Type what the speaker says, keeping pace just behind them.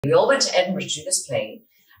We all went to Edinburgh to do this play,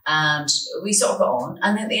 and we sort of got on.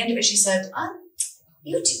 And then at the end of it, she said,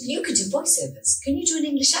 you could do voiceovers. Can you do an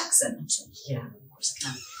English accent? I said, yeah, of course I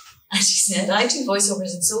can. And she said, I do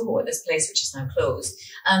voiceovers in Soho at this place, which is now closed.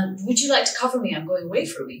 Would you like to cover me? I'm going away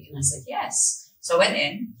for a week. And I said, yes. So I went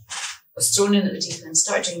in, was thrown in at the deep end,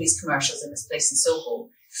 started doing these commercials in this place in Soho.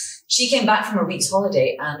 She came back from her week's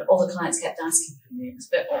holiday and all the clients kept asking for me. It was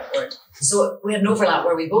a bit awkward. So we had an overlap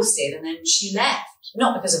where we both stayed, and then she left.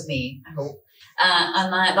 Not because of me, I hope.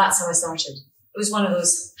 And that's how I started. It was one of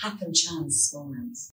those happen chance moments.